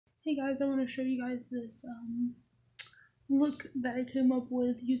Hey guys, I want to show you guys this look that I came up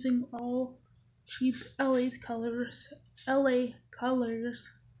with using all cheap LA Colors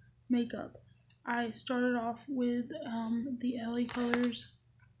makeup. I started off with the LA Colors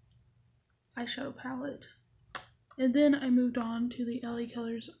eyeshadow palette, and then I moved on to the LA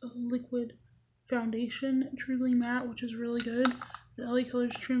Colors liquid foundation, truly matte, which is really good. The LA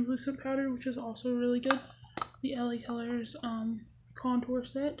Colors translucent powder, which is also really good. The LA Colors contour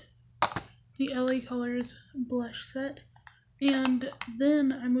set, the LA Colors blush set, and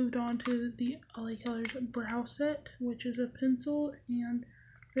then I moved on to the LA Colors brow set, which is a pencil, and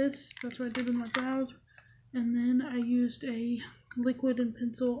that's what I did with my brows. And then I used a liquid and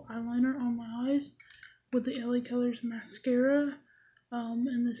pencil eyeliner on my eyes with the LA Colors mascara,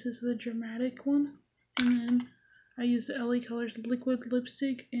 and this is the dramatic one. And then I used the LA Colors liquid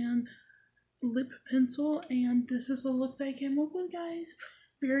lipstick and lip pencil, and this is the look that I came up with, guys.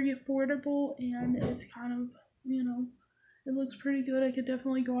 Very affordable, and it's kind of, it looks pretty good. I could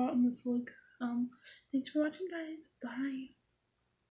definitely go out in this look. Thanks for watching, guys. Bye.